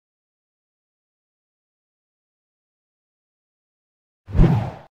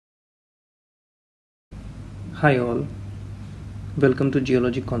Hi all, welcome to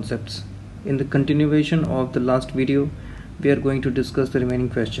Geology Concepts. In the continuation of the last video, we are going to discuss the remaining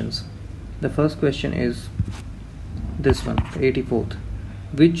questions. The first question is this one, the 84th.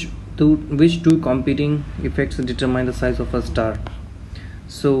 Which two competing effects determine the size of a star?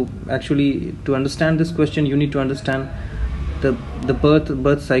 So actually, to understand this question, you need to understand the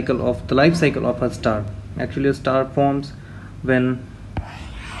birth cycle of the life cycle of a star. Actually, a star forms when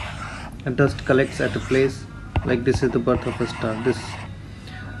a dust collects at a place. Like this is the birth of a star.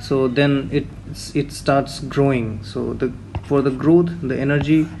 So then it starts growing. So for the growth, the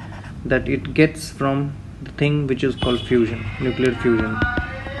energy that it gets from the thing which is called fusion, nuclear fusion,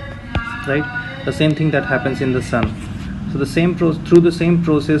 right? The same thing that happens in the sun. So through the same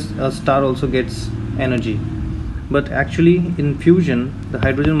process, a star also gets energy. But actually, in fusion, the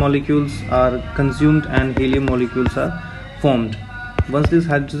hydrogen molecules are consumed and helium molecules are formed. Once this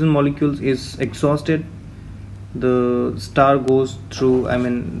hydrogen molecules is exhausted, the star goes through,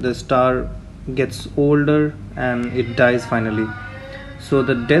 the star gets older and it dies finally. So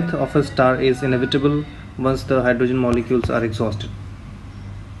the death of a star is inevitable once the hydrogen molecules are exhausted.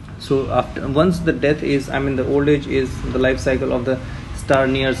 So once the death is, the old age is, the life cycle of the star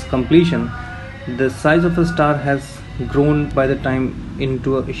nears completion, the size of a star has grown by the time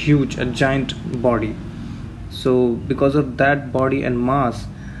into a giant body. So because of that body and mass,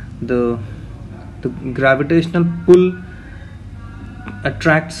 the gravitational pull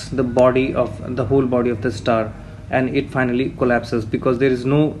attracts the whole body of the star, and it finally collapses because there is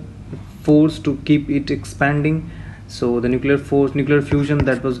no force to keep it expanding. So the nuclear fusion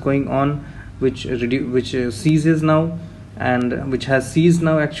that was going on, which ceases now, and which has ceased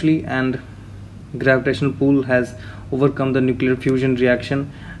now actually, and gravitational pull has overcome the nuclear fusion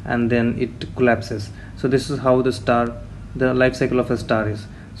reaction, and then it collapses. So this is how the life cycle of a star is.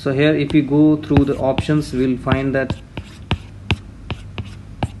 So here, if we go through the options, we'll find that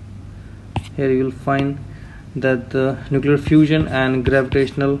here you will find that the nuclear fusion and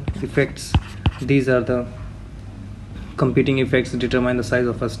gravitational effects, these are the competing effects that determine the size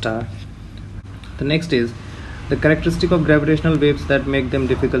of a star. The next is the characteristic of gravitational waves that make them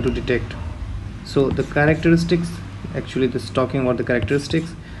difficult to detect. So the characteristics, actually this is talking about the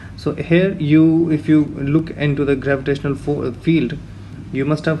characteristics. So here if you look into the gravitational field, you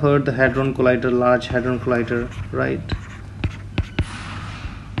must have heard the hadron collider, Large Hadron Collider, right?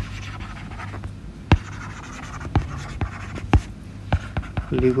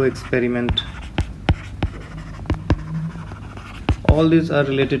 LIGO experiment. All these are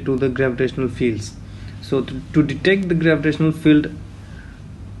related to the gravitational fields. So to detect the gravitational field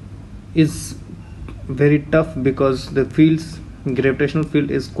is very tough because the gravitational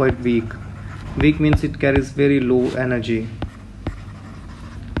field is quite weak. Weak means it carries very low energy,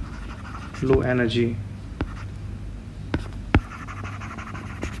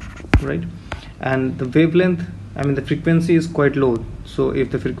 right? And the wavelength, the frequency is quite low. So if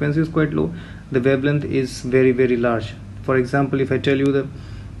the frequency is quite low, the wavelength is very, very large. For example, if I tell you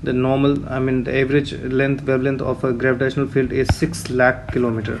the normal, the average wavelength of a gravitational field is 6 lakh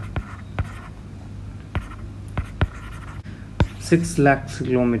kilometer. 6 lakhs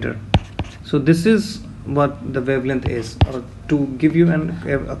kilometer. So this is what the wavelength is. Or to give you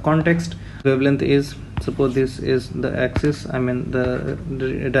a context, wavelength is, suppose this is the axis,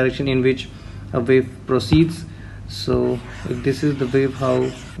 the direction in which a wave proceeds. So if this is the wave, how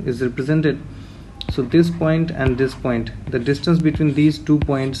is represented, so this point and this point, the distance between these 2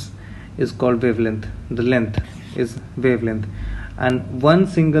 points is called wavelength. The length is wavelength, and one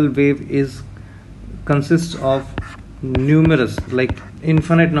single wave consists of numerous, like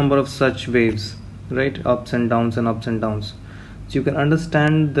infinite number of such waves, right? Ups and downs and ups and downs. So you can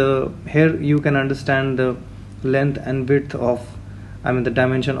understand you can understand the length and width of, the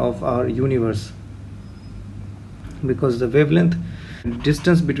dimension of our universe, because the wavelength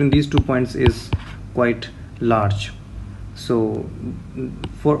distance between these 2 points is quite large. So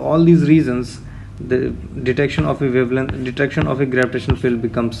for all these reasons, the detection of a gravitational field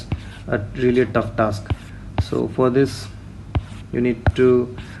becomes really a tough task. So for this, you need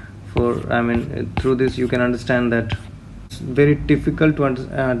to, through this you can understand that it's very difficult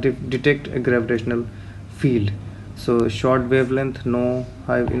to detect a gravitational field. So short wavelength, no;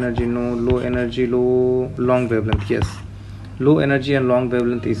 high energy, no; low energy, long wavelength, yes. Low energy and long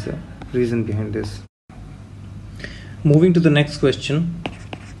wavelength is the reason behind this. Moving to the next question,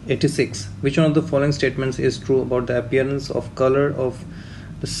 86. Which one of the following statements is true about the appearance of color of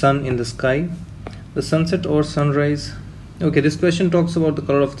the sun in the sky? The sunset or sunrise? Okay, this question talks about the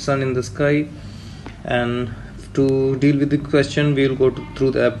color of the sun in the sky, and to deal with the question, we will go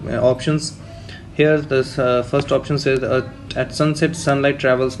through the options. Here this first option says at sunset sunlight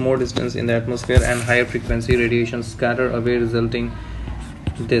travels more distance in the atmosphere and higher frequency radiation scatter away, resulting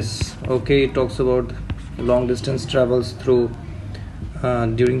this. Okay, it talks about long distance travels through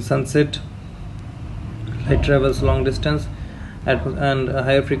during sunset. Light travels long distance and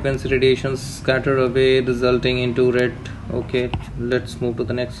higher frequency radiations scatter away, resulting into red. Okay, let's move to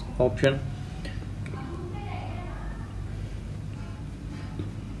the next option.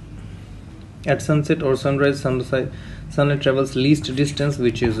 At sunset or sunrise, sunlight travels least distance,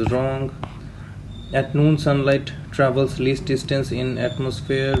 which is wrong. At noon, sunlight travels least distance in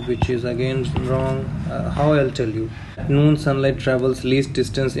atmosphere, which is again wrong. How I'll tell you. At noon, sunlight travels least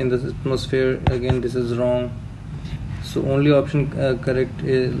distance in the atmosphere. Again, this is wrong. So only option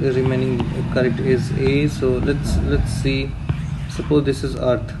remaining correct is A. So let's see. Suppose this is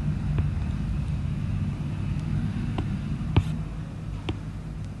Earth.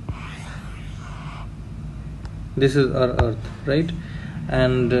 This is our Earth, right?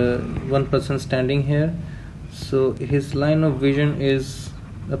 And one person standing here, so his line of vision is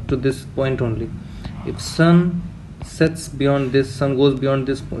up to this point only. If sun sets beyond this, sun goes beyond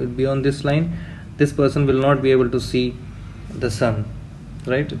this line, this person will not be able to see the sun,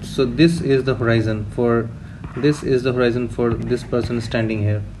 right? So this is the horizon for this person standing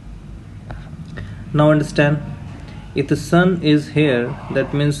here. Now understand, if the sun is here,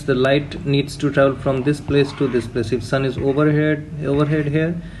 that means the light needs to travel from this place to this place. If sun is overhead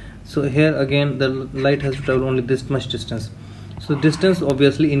here, so here again the light has to travel only this much distance. So distance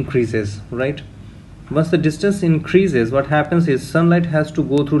obviously increases, right? Once the distance increases, what happens is sunlight has to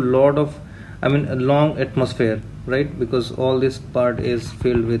go through a long atmosphere, right? Because all this part is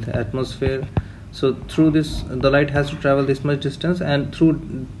filled with atmosphere. So through this, the light has to travel this much distance, and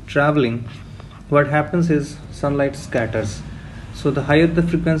through traveling, what happens is sunlight scatters. So the higher the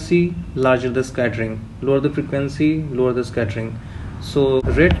frequency, larger the scattering. Lower the frequency, lower the scattering. So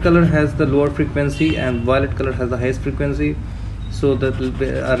red color has the lower frequency and violet color has the highest frequency. So the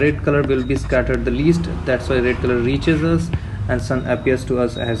red color will be scattered the least. That's why red color reaches us and sun appears to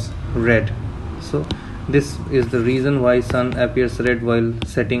us as red. So this is the reason why sun appears red while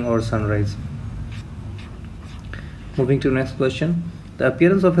setting or sunrise. Moving to the next question. The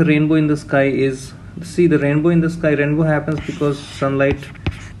appearance of a rainbow in the sky is, see the rainbow in the sky, rainbow happens because sunlight,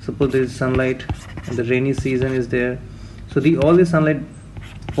 suppose there is sunlight and the rainy season is there. So all the sunlight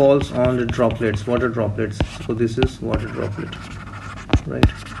falls on the droplets, water droplets. So this is water droplet,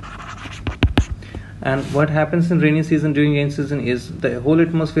 right? And what happens in rainy season, during rainy season, is the whole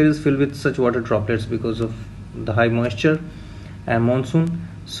atmosphere is filled with such water droplets because of the high moisture and monsoon.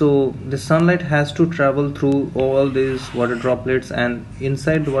 So the sunlight has to travel through all these water droplets, and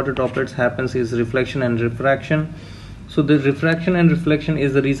inside the water droplets happens is reflection and refraction. So the refraction and reflection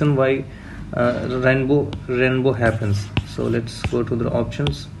is the reason why rainbow happens. So let's go to the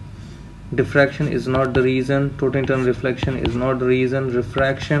options. Diffraction is not the reason, total internal reflection is not the reason,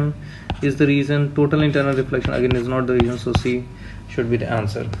 refraction is the reason, total internal reflection again is not the reason. So C should be the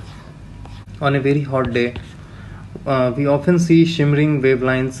answer. On a very hot day, we often see shimmering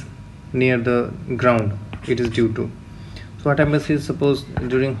wavelines near the ground. It is due to, so what happens is, suppose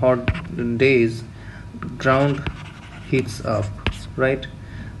during hot days ground heats up, right?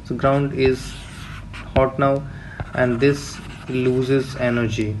 So ground is hot now and this loses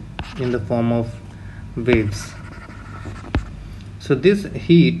energy in the form of waves. So this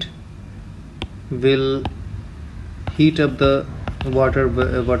heat will heat up the water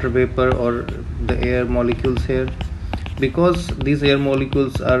vapor or the air molecules here. Because these air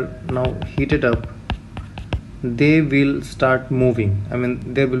molecules are now heated up, they will start moving.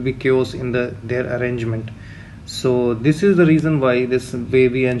 There will be chaos in their arrangement. So this is the reason why this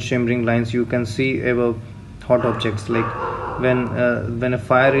wavy and shimmering lines you can see above hot objects, like when a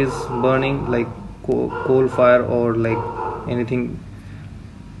fire is burning, like coal fire or like anything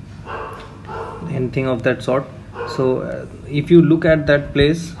of that sort. So if you look at that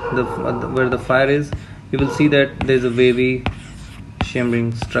place where the fire is, you will see that there is a wavy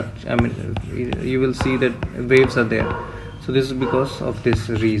shimmering structure. You will see that waves are there. So this is because of this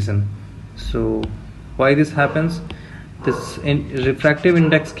reason. So why this happens? This refractive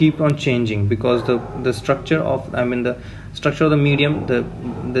index keep on changing because the structure of the medium,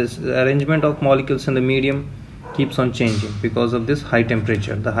 this arrangement of molecules in the medium keeps on changing because of this high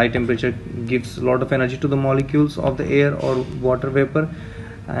temperature. The high temperature gives a lot of energy to the molecules of the air or water vapor,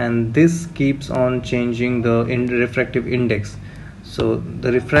 and this keeps on changing the refractive index. So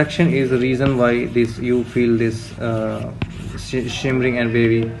the refraction is the reason why you feel this shimmering and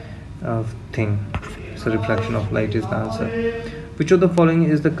wavy thing. So reflection of light is the answer. Which of the following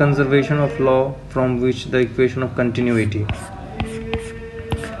is the conservation of law from which the equation of continuity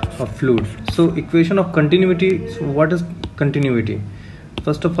of fluid? So equation of continuity, so what is continuity?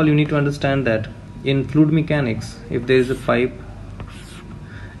 First of all, you need to understand that in fluid mechanics, if there is a pipe,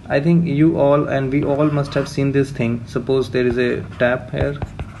 I think you all and we all must have seen this thing. Suppose there is a tap here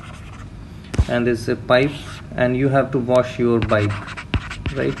and there's a pipe and you have to wash your bike,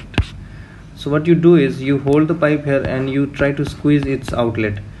 right? So what you do is you hold the pipe here and you try to squeeze its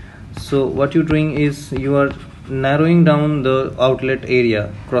outlet. So what you're doing is you are narrowing down the outlet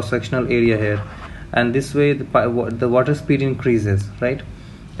area, cross-sectional area here, and this way the water speed increases, right?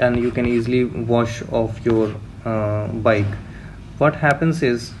 And you can easily wash off your bike. What happens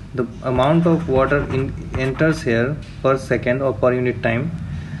is the amount of water enters here per second or per unit time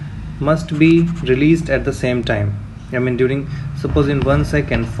must be released at the same time. I mean, during, suppose in 1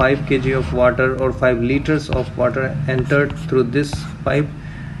 second 5 kg of water or 5 liters of water entered through this pipe.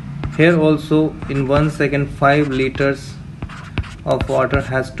 Here also in 1 second 5 liters of water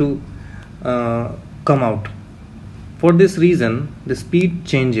has to come out. For this reason the speed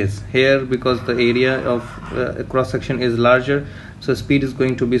changes here because the area of cross section is larger, so speed is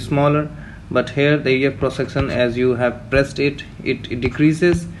going to be smaller. But here the area of cross section, as you have pressed it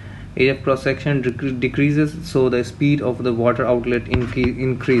decreases, area of cross section decreases, so the speed of the water outlet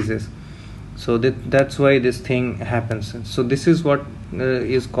increases. So that's why this thing happens. So this is what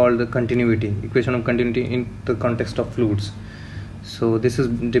is called the continuity, equation of continuity in the context of fluids. So this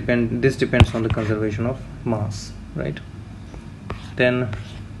depends on the conservation of mass, right? Then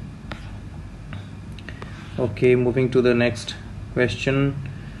okay, moving to the next question.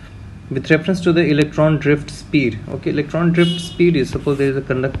 With reference to the electron drift speed, okay, electron drift speed is, suppose there is a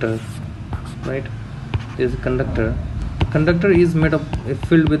conductor, right? There is a conductor. The conductor is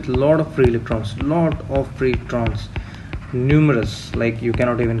filled with lot of free electrons, numerous, like you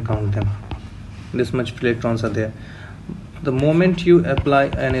cannot even count them. This much free electrons are there. The moment you apply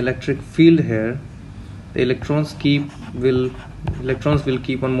an electric field here, the electrons will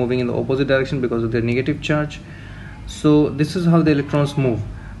keep on moving in the opposite direction because of their negative charge. So this is how the electrons move.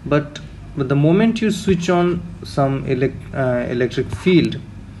 But the moment you switch on some electric field,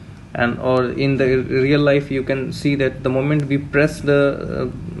 and or in the real life you can see that the moment we press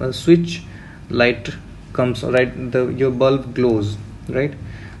the switch, light comes, right? Your bulb glows, right?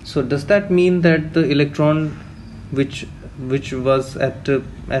 So does that mean that the electron which was at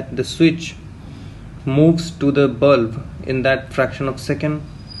the switch moves to the bulb in that fraction of second?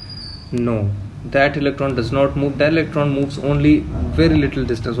 No, that electron does not move. That electron moves only very little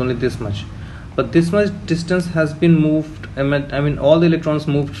distance, only this much. But this much distance has been moved. I mean all the electrons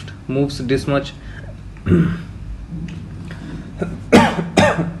moves this much.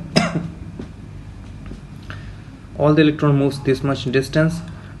 All the electron moves this much distance,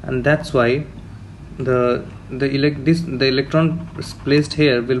 and that's why the electron placed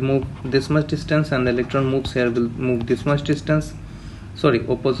here will move this much distance, and the electron moves here will move this much distance. Sorry,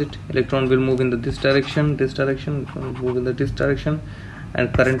 opposite. Electron will move in this direction, move in this direction,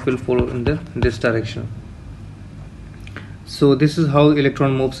 and current will follow in this direction. So this is how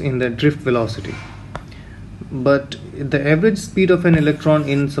electron moves in the drift velocity. But the average speed of an electron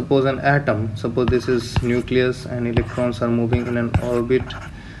in, suppose, an atom, suppose this is nucleus and electrons are moving in an orbit,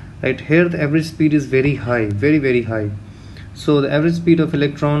 right? Here the average speed is very high, very high. So the average speed of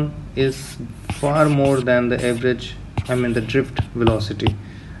electron is far more than the average, the drift velocity.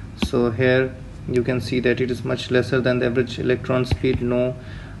 So here you can see that it is much lesser than the average electron speed. No,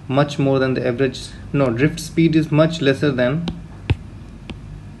 much more than the average. No, drift speed is much lesser than,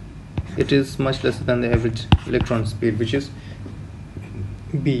 it is much lesser than the average electron speed, which is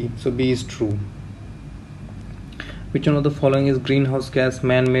B. So B is true. Which one of the following is greenhouse gas,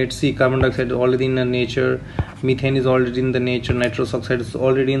 man-made? C, carbon dioxide is already in the nature, methane is already in the nature, nitrous oxide is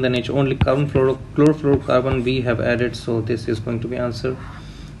already in the nature, only chlorofluorocarbon we have added. So this is going to be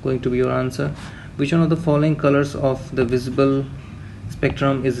your answer. Which one of the following colors of the visible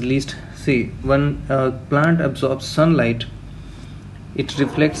spectrum is least? See, when a plant absorbs sunlight, it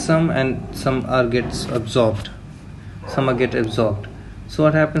reflects some and some gets absorbed. Some are get absorbed. So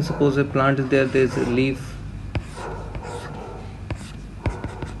what happens, suppose a plant is there is a leaf.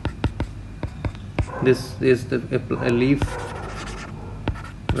 This is a leaf,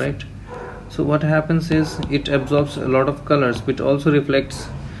 right? So what happens is it absorbs a lot of colors, but also reflects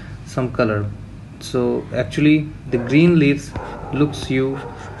some color. So actually the green leaves looks we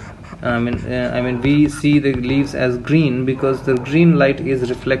see the leaves as green because the green light is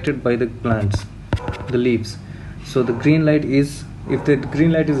reflected by the plants, the leaves. So the green light is if the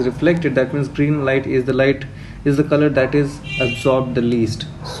green light is reflected, that means green light is the color that is absorbed the least,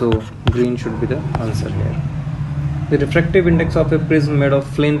 so green should be the answer here. The refractive index of a prism made of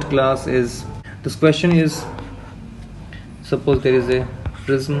flint glass is, this question is, suppose there is a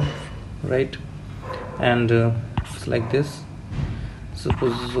prism, right, and it's like this.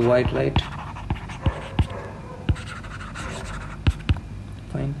 Suppose it's a white light,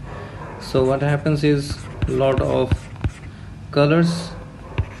 fine. So what happens is, lot of colors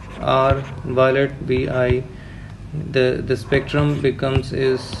are violet, Vi, the spectrum becomes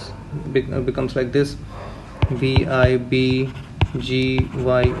like this, Vi, B, G,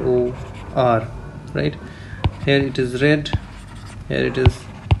 Y, O, R, right? Here it is red, here it is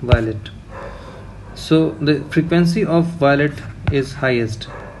violet. So the frequency of violet is highest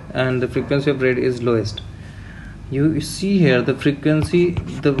and the frequency of red is lowest. You see here the frequency,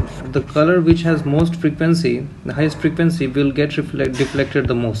 the color which has most frequency, the highest frequency, will get deflected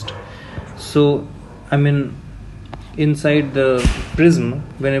the most. So I mean, inside the prism,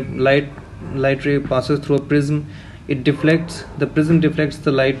 when a light ray passes through a prism, it deflects, the prism deflects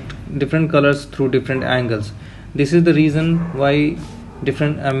the light, different colors through different angles. This is the reason why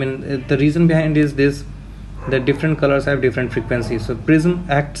the reason behind is this, that different colors have different frequencies. So prism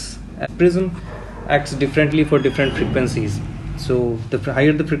acts differently for different frequencies. So the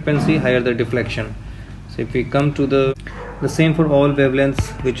higher the frequency, higher the deflection. So if we come to the same for all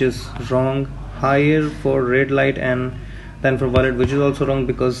wavelengths, which is wrong, higher for red light and than for violet, which is also wrong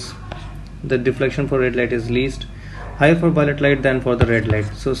because the deflection for red light is least, higher for violet light than for the red light.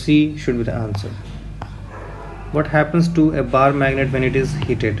 So C should be the answer. What happens to a bar magnet when it is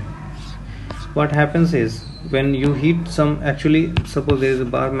heated? What happens is, when you heat actually suppose there is a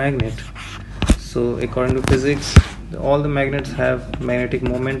bar magnet, so according to physics, all the magnets have magnetic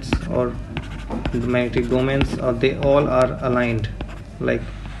moments or the magnetic domains, or they all are aligned like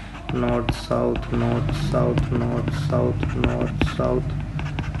north, south, north, south, north, south, north, south,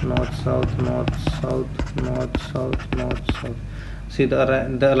 north, south, north, south, north, south, north, south. See,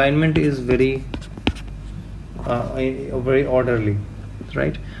 the alignment is very orderly,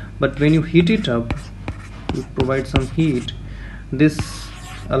 right? But when you heat it up, you provide some heat, this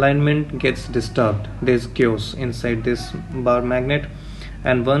alignment gets disturbed. There's chaos inside this bar magnet,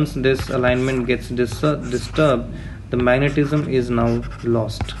 and once this alignment gets disturbed, the magnetism is now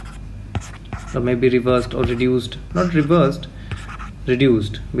lost, or maybe reversed or reduced. Not reversed,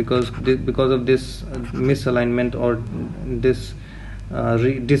 reduced, because of this misalignment or this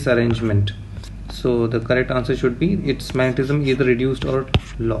disarrangement. So the correct answer should be, its magnetism either reduced or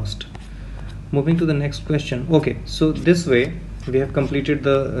lost. Moving to the next question. Okay, so this way we have completed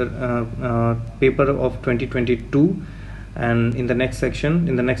the paper of 2022, and in the next section,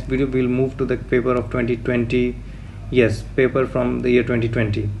 in the next video, we will move to the paper of 2020. Yes, paper from the year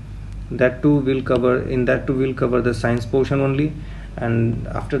 2020. That too will cover, in that too we'll cover the science portion only, and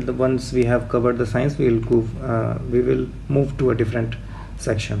after the once we have covered the science, we will move to a different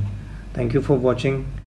section. Thank you for watching.